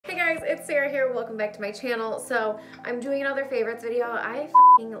guys, it's Sarah here. Welcome back to my channel. So I'm doing another favorites video. I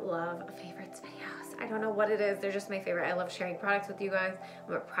f***ing love favorites videos. I don't know what it is. They're just my favorite. I love sharing products with you guys.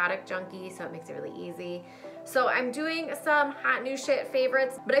 I'm a product junkie, so it makes it really easy. So I'm doing some hot new shit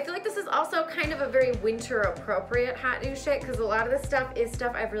favorites, but I feel like this is also kind of a very winter appropriate hot new shit because a lot of this stuff is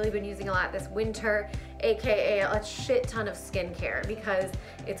stuff I've really been using a lot this winter, aka a shit ton of skincare because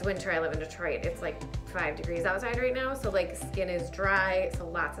it's winter. I live in Detroit. It's like 5 degrees outside right now, so like skin is dry, so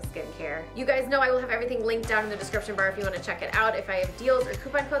lots of skincare. You guys know I will have everything linked down in the description bar if you want to check it out. If I have deals or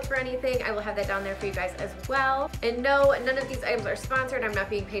coupon codes for anything, I will have that down there for you guys as well. And no, none of these items are sponsored. I'm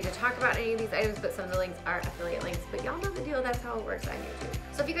not being paid to talk about any of these items, but some of the links are affiliate links, but y'all know the deal. That's how it works on YouTube.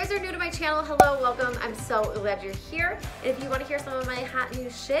 So if you guys are new to my channel, hello, welcome. I'm so glad you're here. And if you want to hear some of my hot new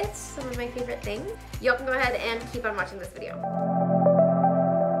shit, some of my favorite things, y'all can go ahead and keep on watching this video.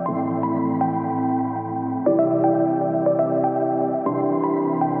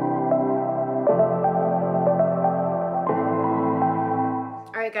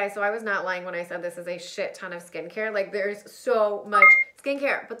 Alright guys, so I was not lying when I said this is a shit ton of skincare. Like there's so much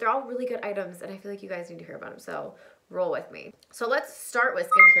skincare, but they're all really good items and I feel like you guys need to hear about them, so roll with me. So let's start with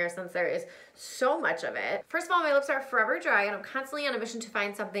skincare since there is so much of it. First of all, my lips are forever dry and I'm constantly on a mission to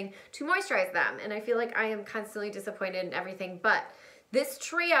find something to moisturize them, and I feel like I am constantly disappointed in everything, but this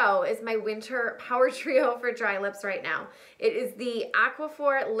trio is my winter power trio for dry lips right now. It is the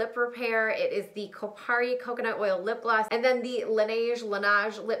Aquaphor Lip Repair, it is the Kopari Coconut Oil Lip Gloss, and then the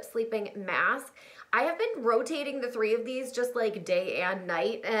Laneige Lip Sleeping Mask. I have been rotating the three of these just like day and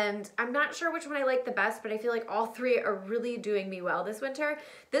night, and I'm not sure which one I like the best, but I feel like all three are really doing me well this winter.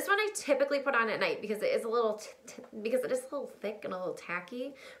 This one I typically put on at night because it is a little thick and a little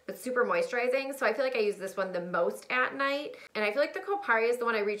tacky, but super moisturizing. So I feel like I use this one the most at night, and I feel like the Kopari is the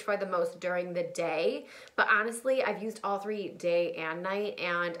one I reach for the most during the day. But honestly, I've used all three day and night,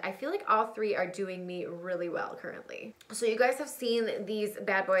 and I feel like all three are doing me really well currently. So you guys have seen these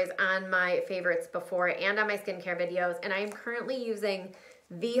bad boys on my favorites before and on my skincare videos, and I am currently using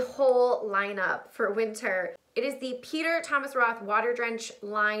the whole lineup for winter. It is the Peter Thomas Roth Water Drench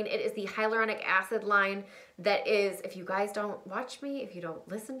line. It is the hyaluronic acid line that is, if you guys don't watch me, if you don't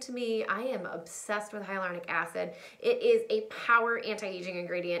listen to me, I am obsessed with hyaluronic acid. It is a power anti-aging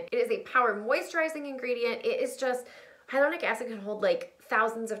ingredient. It is a power moisturizing ingredient. It is just, hyaluronic acid can hold like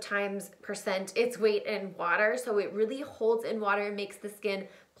thousands of times % its weight in water, so it really holds in water and makes the skin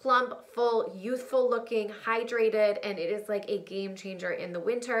plump, full, youthful looking, hydrated, and it is like a game changer in the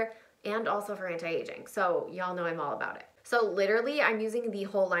winter and also for anti-aging. So y'all know I'm all about it. So literally I'm using the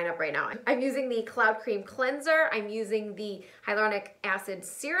whole lineup right now. I'm using the Cloud Cream Cleanser, I'm using the Hyaluronic Acid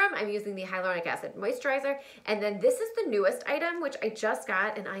Serum, I'm using the Hyaluronic Acid Moisturizer, and then this is the newest item which I just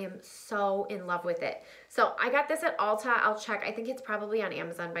got and I am so in love with it. So I got this at Ulta. I'll check. I think it's probably on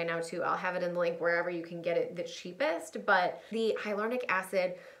Amazon by now too. I'll have it in the link wherever you can get it the cheapest, but the Hyaluronic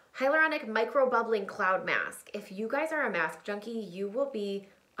Acid Hyaluronic Micro Bubbling Cloud Mask. If you guys are a mask junkie, you will be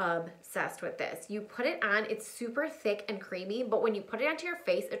obsessed with this. You put it on, it's super thick and creamy, but when you put it onto your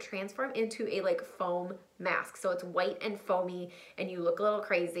face, it transforms into a like foam mask. So it's white and foamy and you look a little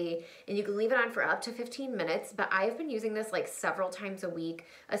crazy, and you can leave it on for up to 15 minutes, but I have been using this like several times a week,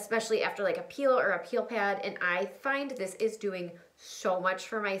 especially after like a peel or a peel pad, and I find this is doing so much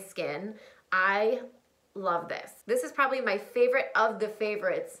for my skin. I love this. This is probably my favorite of the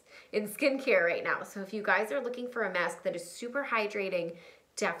favorites in skincare right now. So if you guys are looking for a mask that is super hydrating,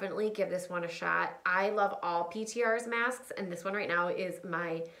 definitely give this one a shot. I love all PTR's masks, and this one right now is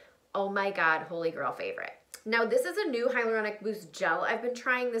my, oh my God, holy grail favorite. Now this is a new Hyaluronic Boost Gel I've been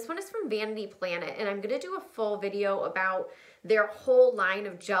trying. This one is from Vanity Planet, and I'm gonna do a full video about their whole line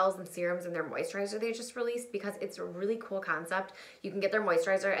of gels and serums and their moisturizer they just released because it's a really cool concept. You can get their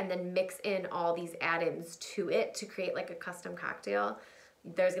moisturizer and then mix in all these add-ins to it to create like a custom cocktail.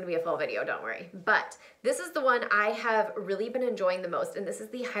 There's gonna be a full video, don't worry. But this is the one I have really been enjoying the most, and this is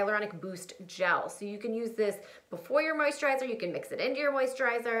the Hyaluronic Boost Gel. So you can use this before your moisturizer, you can mix it into your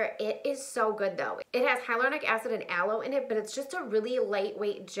moisturizer. It is so good though. It has hyaluronic acid and aloe in it, but it's just a really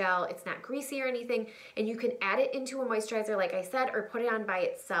lightweight gel. It's not greasy or anything, and you can add it into a moisturizer like I said, or put it on by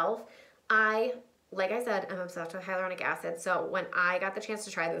itself. Like I said, I'm obsessed with hyaluronic acid, so when I got the chance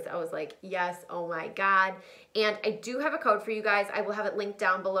to try this, I was like, yes, oh my God. And I do have a code for you guys. I will have it linked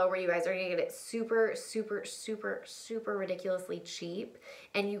down below where you guys are gonna get it super, super, super, super ridiculously cheap.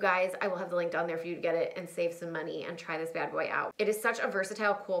 And you guys, I will have the link down there for you to get it and save some money and try this bad boy out. It is such a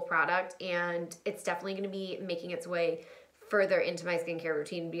versatile, cool product, and it's definitely gonna be making its way further into my skincare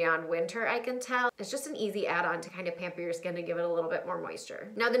routine beyond winter, I can tell. It's just an easy add-on to kind of pamper your skin and give it a little bit more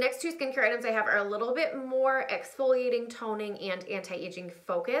moisture. Now, the next two skincare items I have are a little bit more exfoliating, toning, and anti-aging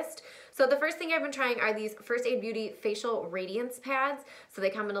focused. So the first thing I've been trying are these First Aid Beauty Facial Radiance Pads. So they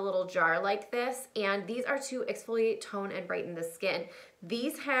come in a little jar like this, and these are to exfoliate, tone, and brighten the skin.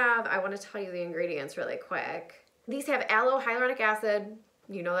 These have, I want to tell you the ingredients really quick. These have aloe hyaluronic acid,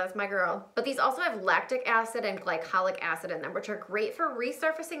 you know that's my girl. But these also have lactic acid and glycolic acid in them, which are great for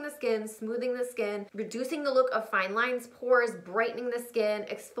resurfacing the skin, smoothing the skin, reducing the look of fine lines, pores, brightening the skin,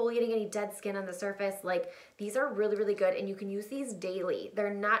 exfoliating any dead skin on the surface. Like, these are really, really good, and you can use these daily.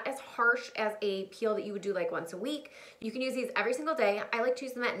 They're not as harsh as a peel that you would do like once a week. You can use these every single day. I like to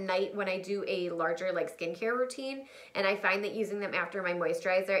use them at night when I do a larger like skincare routine, and I find that using them after my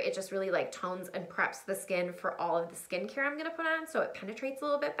moisturizer, it just really like tones and preps the skin for all of the skincare I'm gonna put on, so it penetrates a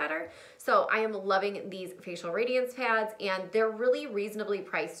little bit better. So I am loving these facial radiance pads, and they're really reasonably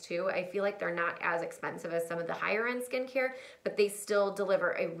priced too. I feel like they're not as expensive as some of the higher end skincare, but they still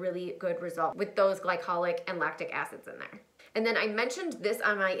deliver a really good result with those glycolic and lactic acids in there. And then I mentioned this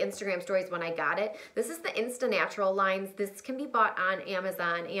on my Instagram stories when I got it. This is the Insta Natural lines. This can be bought on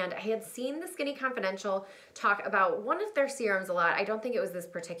Amazon, and I had seen the Skinny Confidential talk about one of their serums a lot. I don't think it was this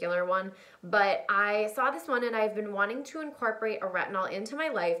particular one, but I saw this one and I've been wanting to incorporate a retinol into my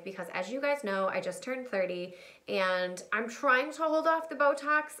life because, as you guys know, I just turned 30 and I'm trying to hold off the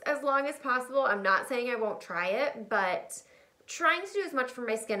Botox as long as possible. I'm not saying I won't try it, but trying to do as much for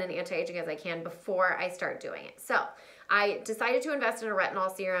my skin and anti-aging as I can before I start doing it. So I decided to invest in a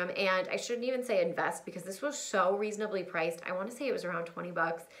retinol serum, and I shouldn't even say invest because this was so reasonably priced. I want to say it was around 20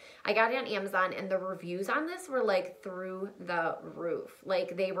 bucks. I got it on Amazon, and the reviews on this were like through the roof.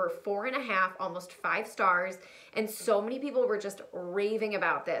 Like, they were 4.5, almost 5 stars, and so many people were just raving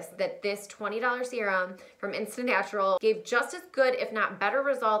about this, that this $20 serum from Insta Natural gave just as good, if not better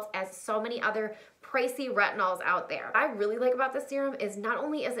results as so many other pricey retinols out there. What I really like about this serum is not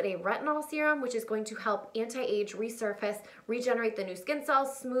only is it a retinol serum, which is going to help anti-age, resurface, regenerate the new skin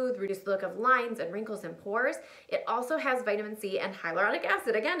cells, smooth, reduce the look of lines and wrinkles and pores, it also has vitamin C and hyaluronic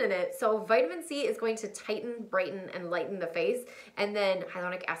acid again in it. So vitamin C is going to tighten, brighten, and lighten the face, and then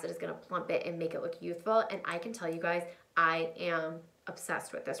hyaluronic acid is going to plump it and make it look youthful. And I can tell you guys, I am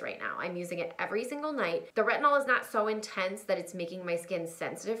obsessed with this right now. I'm using it every single night. The retinol is not so intense that it's making my skin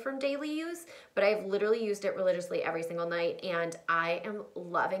sensitive from daily use, but I've literally used it religiously every single night, and I am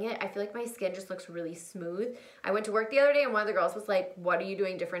loving it. I feel like my skin just looks really smooth. I went to work the other day and one of the girls was like, "What are you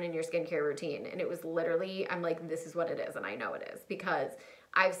doing different in your skincare routine?" And it was literally, I'm like, this is what it is, and I know it is because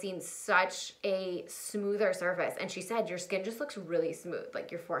I've seen such a smoother surface. And she said, your skin just looks really smooth. Like,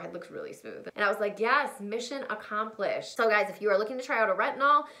 your forehead looks really smooth. And I was like, yes, mission accomplished. So guys, if you are looking to try out a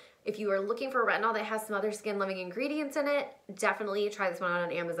retinol, if you are looking for a retinol that has some other skin-loving ingredients in it, definitely try this one out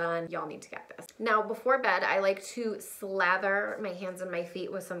on Amazon. Y'all need to get this. Now, before bed, I like to slather my hands and my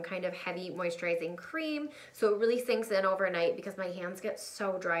feet with some kind of heavy moisturizing cream so it really sinks in overnight because my hands get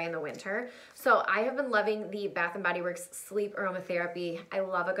so dry in the winter. So I have been loving the Bath & Body Works Sleep Aromatherapy. I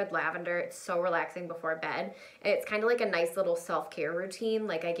love a good lavender. It's so relaxing before bed. And it's kind of like a nice little self-care routine.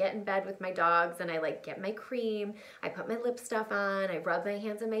 Like, I get in bed with my dogs and I like get my cream, I put my lip stuff on, I rub my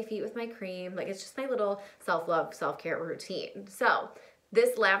hands and my feet with my cream. Like, it's just my little self-love, self-care routine. So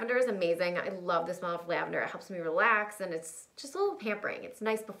this lavender is amazing. I love the smell of lavender. It helps me relax, and it's just a little pampering. It's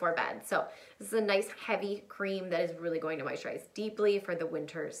nice before bed. So this is a nice heavy cream that is really going to moisturize deeply for the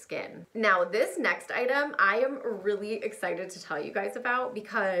winter skin. Now, this next item I am really excited to tell you guys about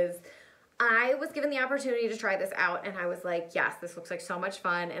because I was given the opportunity to try this out, and I was like, yes, this looks like so much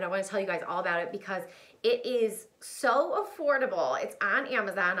fun, and I want to tell you guys all about it because it is so affordable. It's on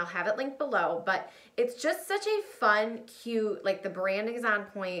Amazon. I'll have it linked below, but it's just such a fun, cute, like, the branding is on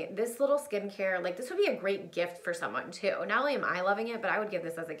point. This little skincare, like, this would be a great gift for someone too. Not only am I loving it, but I would give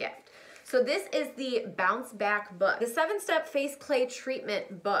this as a gift. So this is the Bounce Back book, the 7-step face clay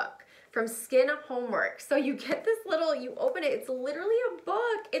treatment book from Skin Homework. So you get this little, you open it, it's literally a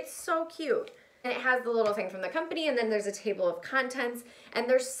book. It's so cute. And it has the little thing from the company, and then there's a table of contents, and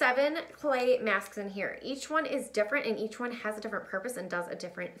there's 7 clay masks in here. Each one is different, and each one has a different purpose and does a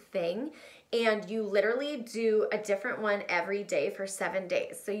different thing. And you literally do a different one every day for 7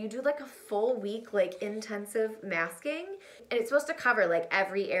 days. So you do like a full week, like, intensive masking, and it's supposed to cover like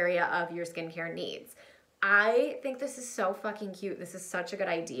every area of your skincare needs. I think this is so fucking cute. This is such a good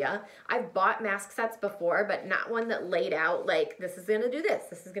idea. I've bought mask sets before, but not one that laid out like, this is gonna do this,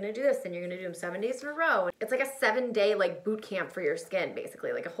 this is gonna do this, and you're gonna do them 7 days in a row. It's like a 7-day like boot camp for your skin,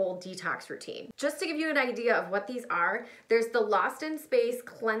 basically, like a whole detox routine. Just to give you an idea of what these are, there's the Lost in Space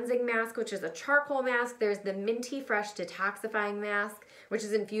Cleansing Mask, which is a charcoal mask. There's the Minty Fresh Detoxifying Mask, which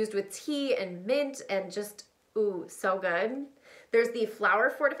is infused with tea and mint and just, ooh, so good. There's the Flower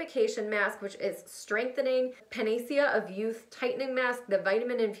Fortification Mask, which is strengthening, Panacea of Youth Tightening Mask, the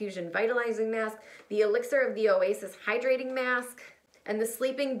Vitamin Infusion Vitalizing Mask, the Elixir of the Oasis Hydrating Mask, and the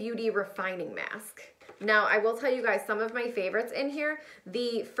Sleeping Beauty Refining Mask. Now, I will tell you guys some of my favorites in here.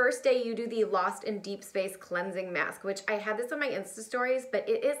 The first day you do the Lost in Deep Space Cleansing Mask, which I had this on my Insta stories, but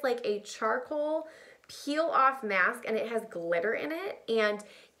it is like a charcoal peel off mask and it has glitter in it, and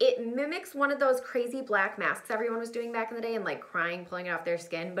it mimics one of those crazy black masks everyone was doing back in the day and like crying, pulling it off their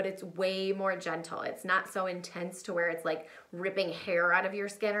skin, but it's way more gentle. It's not so intense to where it's like ripping hair out of your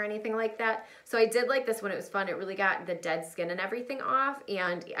skin or anything like that. So I did like this one. It was fun. It really got the dead skin and everything off,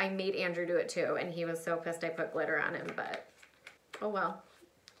 and I made Andrew do it too, and he was so pissed I put glitter on him, but oh well.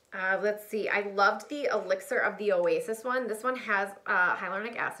 Let's see. I loved the Elixir of the Oasis one. This one has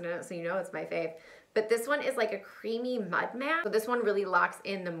hyaluronic acid in it, so you know it's my fave. But this one is like a creamy mud mask. So this one really locks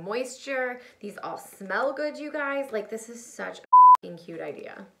in the moisture. These all smell good, you guys. Like, this is such a cute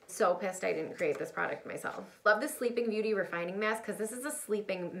idea. So pissed I didn't create this product myself. Love the Sleeping Beauty Refining Mask because this is a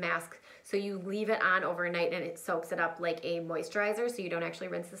sleeping mask. So you leave it on overnight and it soaks it up like a moisturizer, so you don't actually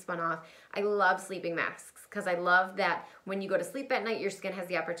rinse the spun off. I love sleeping masks because I love that when you go to sleep at night, your skin has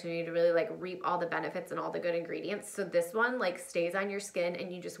the opportunity to really like reap all the benefits and all the good ingredients. So this one like stays on your skin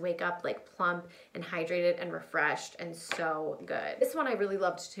and you just wake up like plump and hydrated and refreshed and so good. This one I really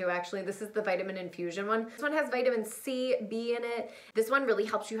loved too, actually. This is the Vitamin Infusion one. This one has vitamin C, B in it. This one really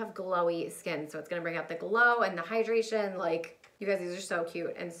helps you have glowy skin. So it's gonna bring out the glow and the hydration. Like, you guys, these are so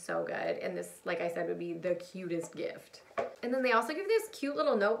cute and so good. And this, like I said, would be the cutest gift. And then they also give this cute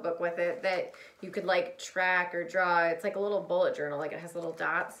little notebook with it that you could like track or draw. It's like a little bullet journal, like it has little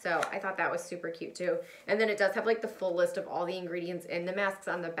dots. So I thought that was super cute too. And then it does have like the full list of all the ingredients in the masks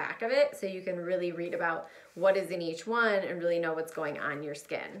on the back of it. So you can really read about what is in each one and really know what's going on your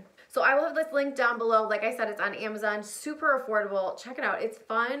skin. So I will have this link down below. Like I said, it's on Amazon, super affordable. Check it out. It's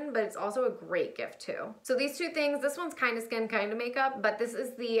fun, but it's also a great gift too. So these two things, this one's kind of skin, kind of makeup, but this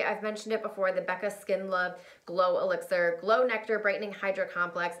is the, I've mentioned it before, the Becca Skin Love Glow Elixir, Glow Nectar Brightening Hydra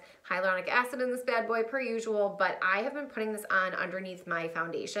Complex, hyaluronic acid in this bad boy per usual, but I have been putting this on underneath my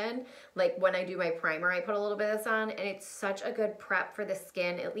foundation. Like when I do my primer, I put a little bit of this on, and it's such a good prep for the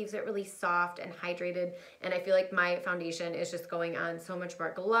skin. It leaves it really soft and hydrated, and I feel like my foundation is just going on so much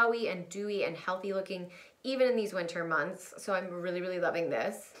more glowy and dewy and healthy looking even in these winter months. So I'm really, really loving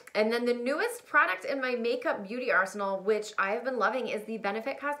this. And then the newest product in my makeup beauty arsenal, which I have been loving, is the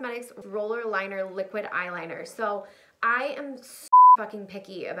Benefit Cosmetics Roller Liner Liquid Eyeliner. So I am so fucking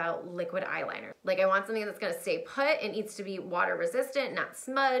picky about liquid eyeliner. Like, I want something that's gonna stay put. It needs to be water resistant, not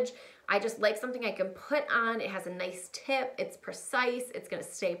smudge. I just like something I can put on. It has a nice tip, it's precise, it's gonna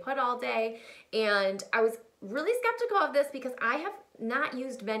stay put all day. And I was really skeptical of this because I have not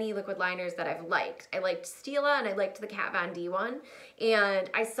used many liquid liners that I've liked. I liked Stila and I liked the Kat Von D one. And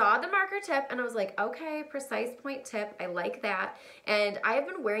I saw the marker tip and I was like, okay, precise point tip, I like that. And I have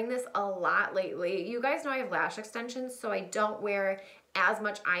been wearing this a lot lately. You guys know I have lash extensions, so I don't wear as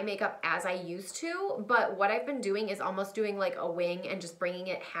much eye makeup as I used to, but what I've been doing is almost doing like a wing and just bringing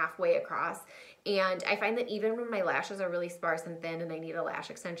it halfway across. And I find that even when my lashes are really sparse and thin and I need a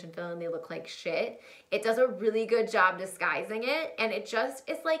lash extension fill and they look like shit, it does a really good job disguising it, and it just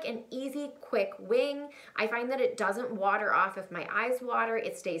is like an easy, quick wing. I find that it doesn't water off if my eyes water.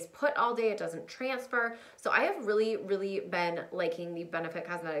 It stays put all day. It doesn't transfer. So I have really, really been liking the Benefit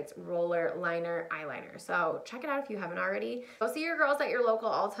Cosmetics Roller Liner Eyeliner. So check it out if you haven't already. Go see your girls at your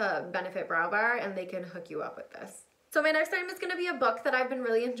local Ulta Benefit Brow Bar and they can hook you up with this. So my next item is gonna be a book that I've been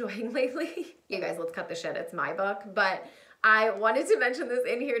really enjoying lately. You guys, let's cut the shit, it's my book, but I wanted to mention this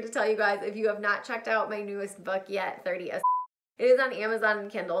in here to tell you guys, if you have not checked out my newest book yet, 30 It is on Amazon and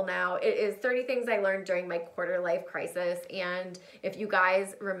Kindle now. It is 30 Things I Learned During My Quarter Life Crisis. And if you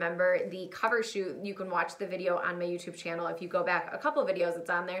guys remember the cover shoot, you can watch the video on my YouTube channel. If you go back a couple videos, it's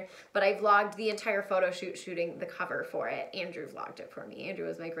on there. But I vlogged the entire photo shoot shooting the cover for it. Andrew vlogged it for me. Andrew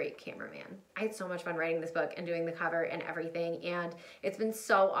was my great cameraman. I had so much fun writing this book and doing the cover and everything. And it's been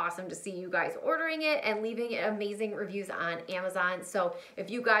so awesome to see you guys ordering it and leaving amazing reviews on Amazon. So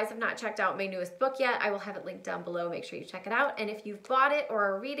if you guys have not checked out my newest book yet, I will have it linked down below. Make sure you check it out. And if you've bought it or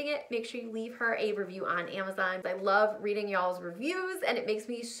are reading it, make sure you leave her a review on Amazon. I love reading y'all's reviews, and it makes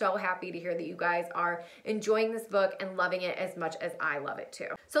me so happy to hear that you guys are enjoying this book and loving it as much as I love it too.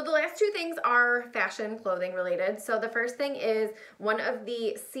 So the last two things are fashion, clothing related. So the first thing is one of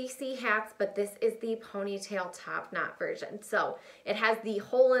the CC hats, but this is the ponytail top knot version. So it has the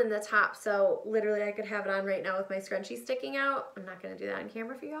hole in the top, so literally I could have it on right now with my scrunchie sticking out. I'm not gonna do that on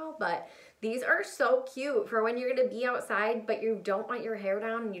camera for y'all, but these are so cute for when you're gonna be outside, but you don't want your hair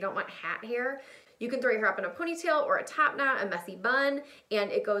down and you don't want hat hair. You can throw your hair up in a ponytail or a top knot, a messy bun,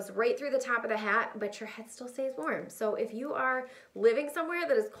 and it goes right through the top of the hat, but your head still stays warm. So if you are living somewhere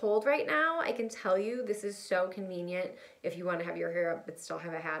that is cold right now, I can tell you this is so convenient if you want to have your hair up but still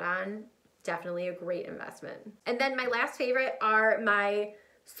have a hat on. Definitely a great investment. And then my last favorite are my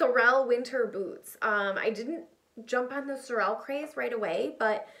Sorel winter boots. I didn't jump on the Sorel craze right away,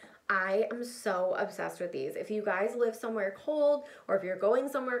 but I am so obsessed with these. If you guys live somewhere cold or if you're going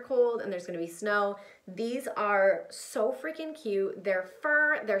somewhere cold and there's gonna be snow, these are so freaking cute. They're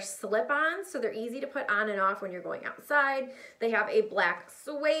fur, they're slip-ons, so they're easy to put on and off when you're going outside. They have a black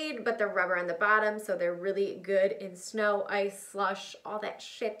suede, but they're rubber on the bottom, so they're really good in snow, ice, slush, all that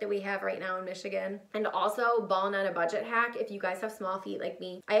shit that we have right now in Michigan. And also, ballin' on a budget hack, if you guys have small feet like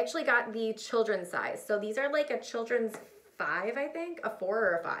me, I actually got the children's size. So these are like a children's 5, I think, a 4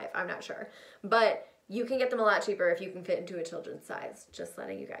 or a 5, I'm not sure, but you can get them a lot cheaper if you can fit into a children's size, just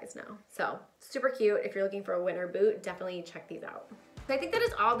letting you guys know. So super cute. If you're looking for a winter boot, definitely check these out. So I think that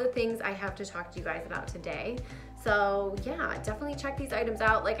is all the things I have to talk to you guys about today. So yeah, definitely check these items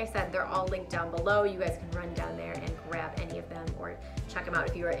out. Like I said, they're all linked down below. You guys can run down there and grab any of them or check them out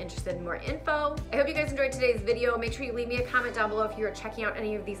if you are interested in more info. I hope you guys enjoyed today's video. Make sure you leave me a comment down below if you are checking out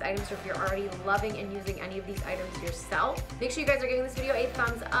any of these items or if you're already loving and using any of these items yourself. Make sure you guys are giving this video a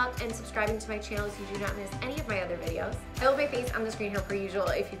thumbs up and subscribing to my channel so you do not miss any of my other videos. I will have my face on the screen here per usual.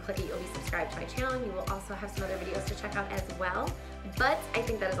 If you click it, you'll be subscribed to my channel and you will also have some other videos to check out as well. But I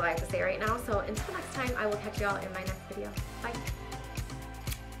think that is all I have to say right now. So until next time, I will catch you all in my next video. Bye.